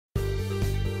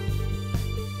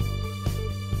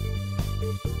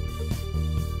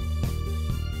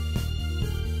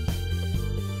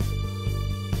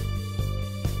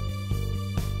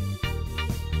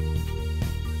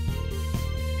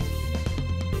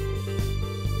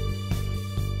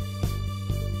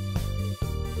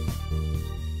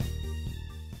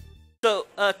So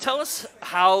tell us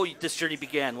how this journey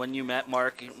began when you met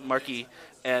Markie,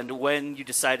 and when you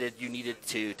decided you needed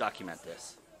to document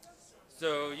this.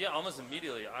 So yeah, almost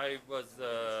immediately. I was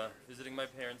visiting my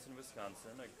parents in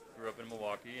Wisconsin. I grew up in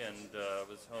Milwaukee and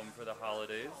was home for the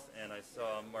holidays, and I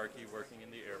saw Markie working in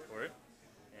the airport,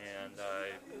 and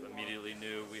I immediately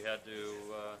knew we had to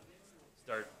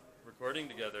start recording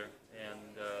together. And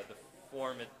the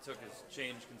form it took has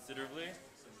changed considerably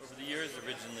over the years.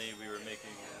 Originally, we were making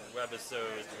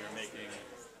webisodes, we were making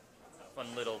fun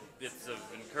little bits of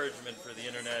encouragement for the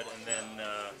internet, and then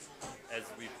as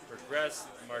we progressed,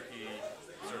 Markie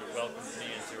sort of welcomed me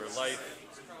into her life,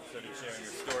 started sharing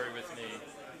her story with me,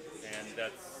 and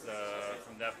that's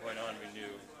from that point on we knew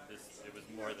it was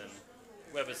more than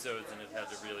webisodes, and it had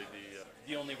to really be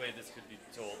the only way this could be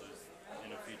told is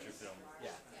in a feature film.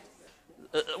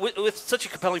 Yeah. With such a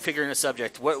compelling figure in a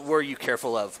subject, what were you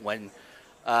careful of when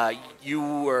you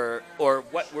were, or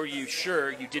what were you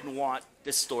sure you didn't want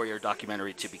this story or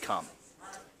documentary to become?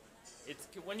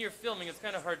 When you're filming, it's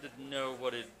kind of hard to know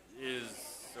what it is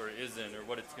or isn't, or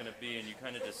what it's going to be, and you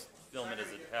kind of just film it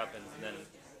as it happens, and then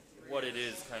what it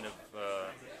is kind of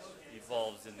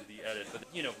evolves in the edit. But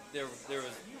you know, there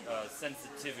was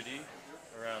sensitivity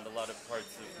around a lot of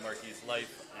parts of Markie's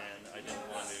life, and I didn't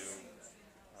want to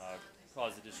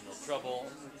cause additional trouble.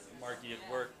 Markie at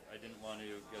work, I didn't want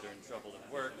to get her in trouble at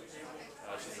work.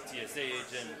 She's a TSA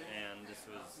agent, and this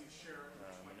was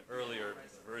an earlier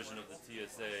version of the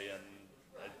TSA, and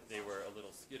they were a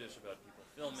little skittish about people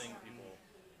filming, people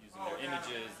using their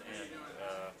images, and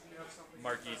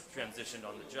Markie transitioned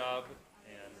on the job,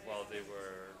 and while they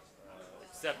were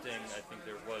accepting, I think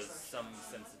there was some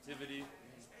sensitivity,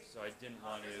 so I didn't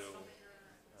want to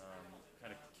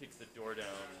kind of kick the door down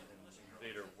and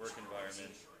invade her work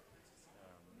environment.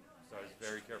 So I was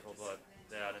very careful about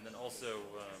that. And then also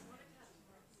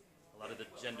a lot of the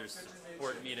gender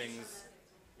support meetings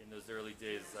in those early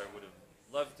days, I would have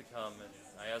loved to come, and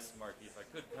I asked Markie if I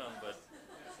could come, but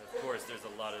of course there's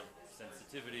a lot of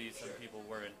sensitivity. Some people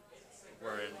weren't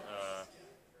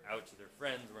out to their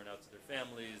friends, weren't out to their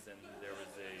families, and there was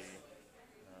a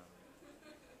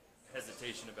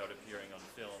hesitation about appearing on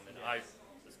film, and I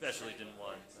especially didn't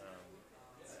want to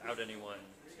out anyone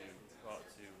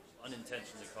to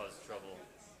unintentionally cause trouble.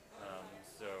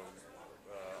 So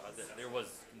there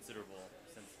was considerable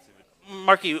sensitivity.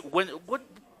 Markie,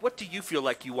 what do you feel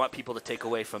like you want people to take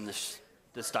away from this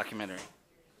documentary?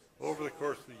 Over the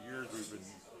course of the years, we've been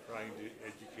trying to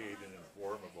educate and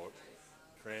inform about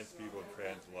trans people and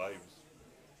trans lives.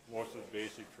 Most of the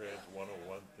basic trans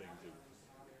 101 things have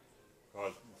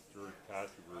caused stirred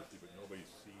controversy, but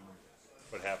nobody's seen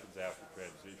what happens after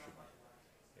transition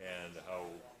and how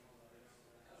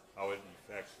it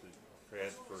affects the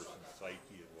trans person's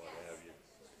psyche and what have you.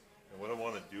 And what I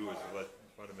want to do is let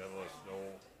fundamentalists know,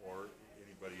 or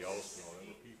anybody else know, that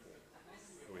we're people.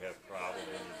 That we have problems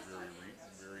and there's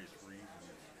various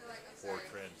reasons for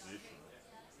transition.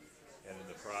 And in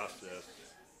the process,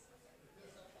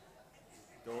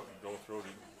 don't throw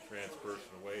the trans person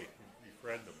away.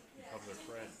 Befriend them. Become their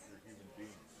friend. You're human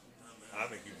beings.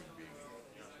 I'm a human being.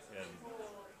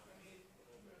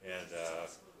 And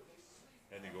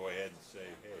to go ahead and say,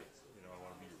 hey, you know, I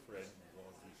want to be your friend. You're going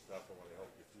through stuff. I want to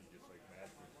help you through, just like Matt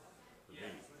did for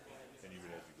me. And even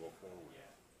as you go forward.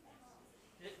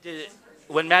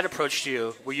 When Matt approached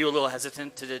you, were you a little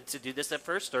hesitant to do this at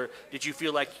first, or did you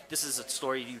feel like this is a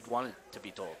story you wanted to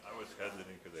be told? I was hesitant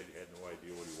because I had no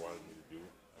idea what he wanted me to do,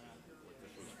 what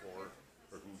this was for,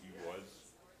 or who he was.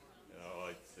 And all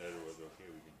I said was, okay,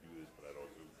 we can do this, but I don't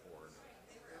do porn.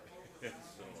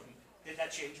 So, did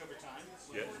that change over time?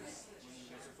 Yeah.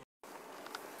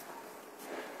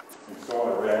 And so I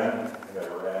ran to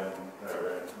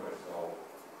myself.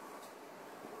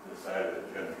 Decided that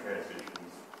gender transition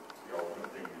is the ultimate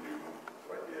thing to do,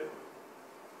 so I did.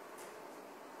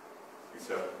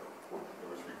 Except there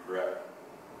was regret.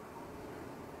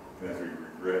 And as we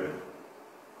regretted,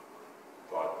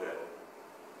 thought that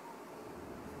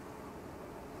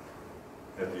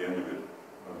at the end of it,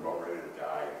 I was about ready to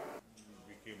die.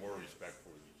 We became more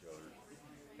respectful of each other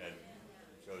and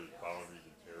each other's boundaries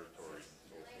and territories and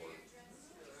so forth.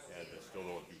 And I still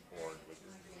don't do porn, but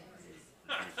we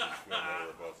feel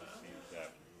more about the scenes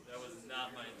afterwards. That was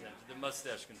not my intention. The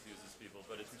mustache confuses people,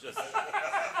 but it's just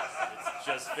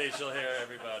facial hair,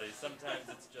 everybody. Sometimes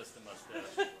it's just a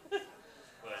mustache.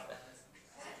 But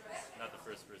not the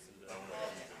first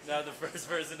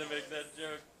person to make that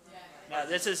joke. Now,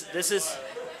 this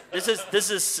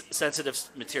is sensitive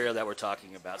material that we're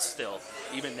talking about still,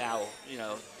 even now, you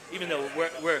know, even though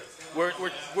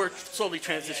we're slowly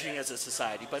transitioning as a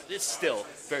society, but it's still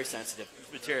very sensitive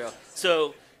material.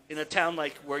 So in a town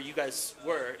like where you guys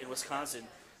were in Wisconsin,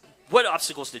 what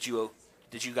obstacles did you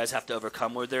guys have to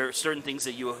overcome? Were there certain things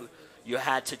that you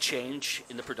had to change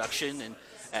in the production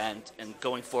and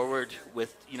going forward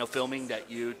with filming that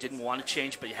you didn't want to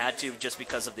change but you had to just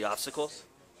because of the obstacles?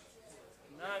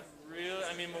 Not really.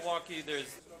 I mean,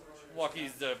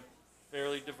 Milwaukee's a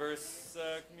fairly diverse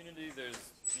community. There's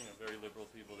very liberal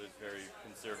people. There's very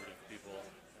conservative people,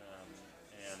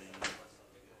 and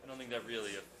I don't think that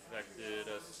really affected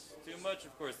us too much.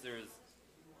 Of course, there's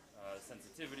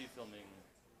sensitivity filming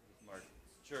with Mark's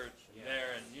church and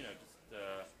there, and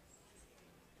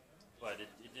but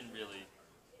it didn't really.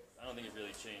 I don't think it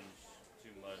really changed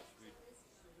too much. We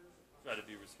try to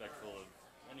be respectful of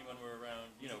anyone we're around.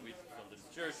 We filmed at his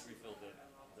church. We filmed at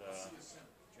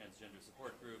transgender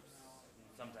support groups.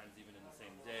 Sometimes even in the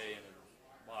same day, and it was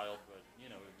wild. But it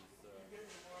was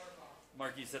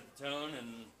Markie set the tone,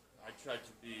 and I tried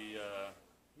to be.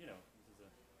 This is a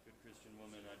good Christian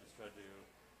woman. I just tried to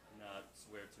not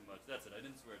swear too much. That's it. I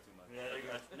didn't swear too much.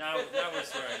 Now we're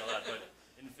swearing a lot, but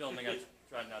in filming, I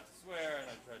tried not to swear, and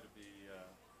I tried to be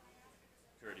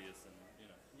courteous and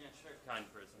kind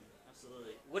person.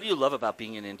 Absolutely. What do you love about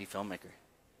being an indie filmmaker?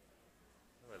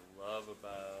 What do I love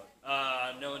about?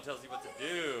 No one tells you what to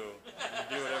do. You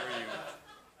do whatever you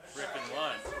frickin'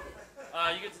 want.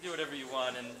 You get to do whatever you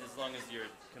want, and as long as you're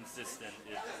consistent,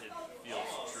 it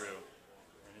feels true.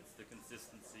 And it's the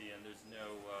consistency, and there's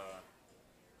no.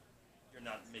 You're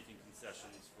not making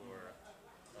concessions for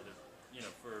other,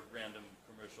 for random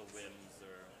commercial whims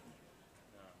or.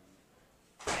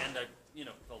 And I,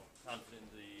 felt confident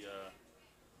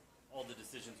all the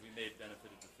decisions we made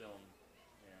benefited the film,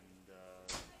 and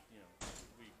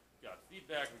we got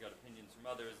feedback, we got opinions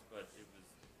from others, but it was,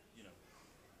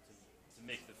 to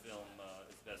make the film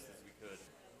as best as we could.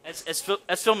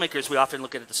 As filmmakers, we often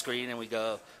look at the screen and we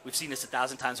go, we've seen this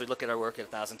 1,000 times. We look at our work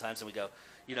 1,000 times and we go,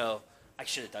 I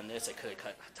should have done this. I could have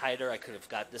cut tighter. I could have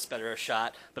got this better a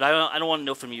shot. But I don't want to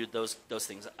know from you those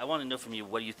things. I want to know from you,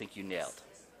 what do you think you nailed?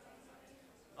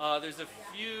 There's a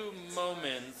few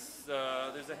moments,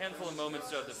 there's a handful of moments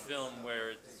throughout the film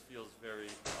where it just feels very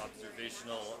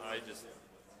observational. I just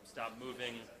stopped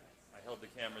moving, I held the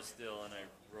camera still, and I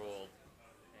rolled.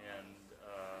 And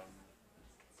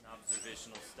it's an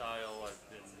observational style I've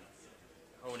been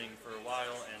honing for a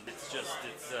while, and it's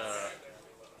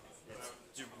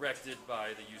directed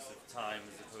by the use of time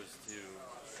as opposed to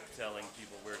telling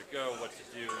people where to go, what to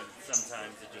do, and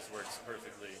sometimes it just works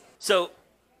perfectly. So,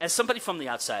 as somebody from the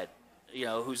outside,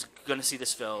 who's going to see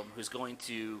this film, who's going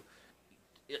to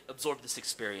absorb this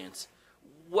experience,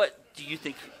 what do you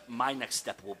think my next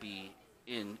step will be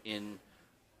in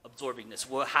absorbing this?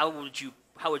 Well, how would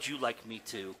you like me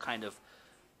to kind of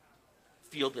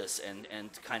feel this, and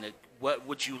kind of what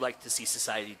would you like to see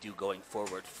society do going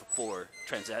forward for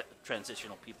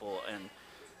transitional people and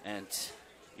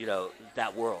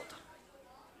that world?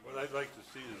 What I'd like to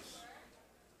see is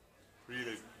for you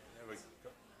to have a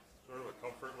sort of a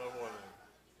comfort level and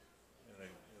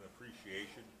an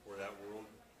appreciation for that world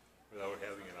without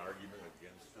having an argument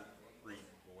against it,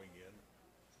 going in,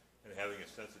 and having a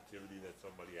sensitivity that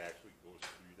somebody actually goes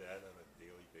through that on a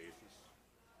daily basis,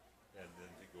 and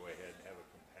then to go ahead and have a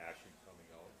compassion coming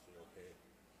out and say, okay,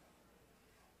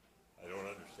 I don't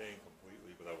understand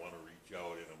completely, but I want to reach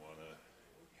out and I want to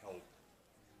help,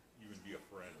 even be a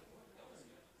friend,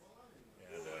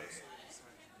 and in a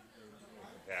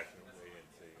compassionate way, and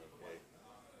say, okay,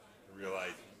 I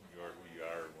realize you are who you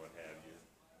are and what have you.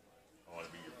 I want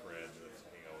to be your friend. Let's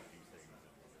hang out and do things and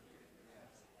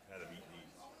kind of meet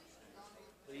needs.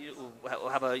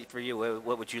 How about for you?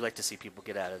 What would you like to see people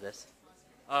get out of this?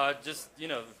 Just,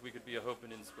 if we could be a hope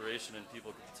and inspiration, and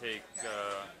people could take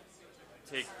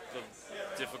the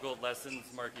difficult lessons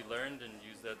Markie learned and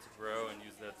use that to grow and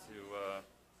use that to,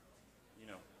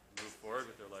 move forward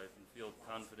with their life and feel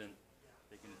confident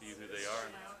they can be who they are,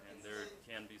 and there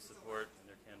can be support and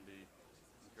there can be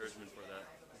encouragement for that.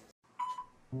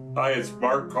 Hi, it's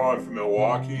Mark calling from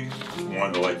Milwaukee.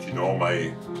 Wanted to let you know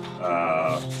my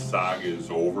saga is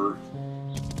over.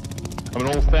 I'm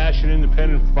an old-fashioned,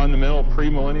 independent, fundamental,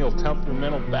 premillennial,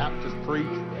 temperamental Baptist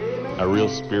preacher. A real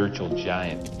spiritual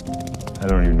giant. I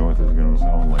don't even know what this is going to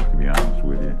sound like, to be honest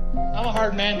with you. I'm a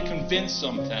hard man to convince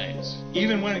sometimes,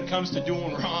 even when it comes to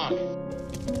doing wrong.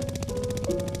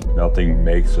 Nothing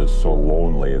makes us so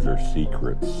lonely as our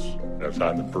secrets. I was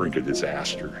on the brink of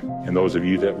disaster. And those of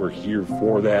you that were here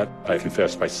for that, I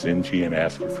confess my sin to you and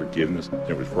ask for forgiveness.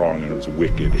 It was wrong and it was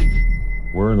wicked.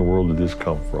 Where in the world did this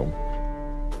come from?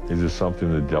 Is this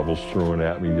something the devil's throwing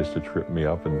at me just to trip me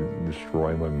up and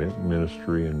destroy my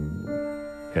ministry and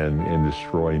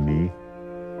destroy me?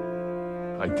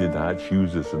 I did not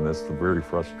choose this, and that's the very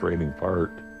frustrating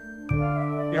part.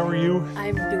 How are you?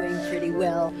 I'm doing pretty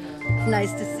well.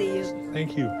 Nice to see you.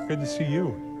 Thank you. Good to see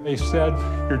you. They said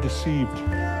you're deceived,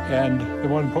 and they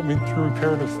want to put me through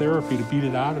reparative therapy to beat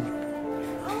it out of you.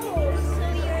 Oh, so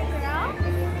you're a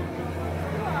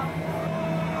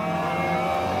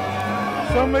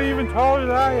girl? Somebody even taller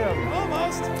than I am.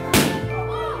 Almost.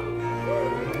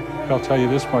 I'll tell you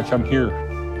this much, I'm here,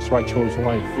 so I chose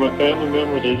life. My family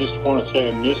members, they just want to say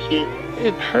I miss you.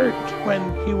 It hurt when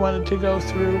he wanted to go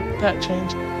through that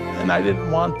change, and I didn't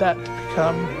want that to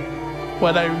become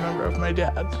what I remember of my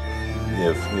dad.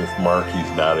 If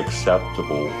Markie's not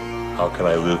acceptable, how can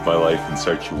I live my life in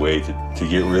such a way to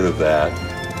get rid of that?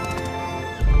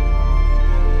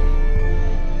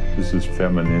 This is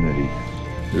femininity.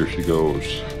 There she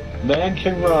goes. Man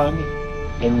can run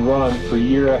and run for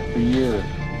year after year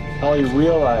until he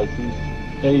realizes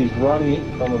that he's running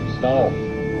from himself.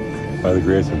 By the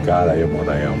grace of God, I am what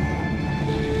I am.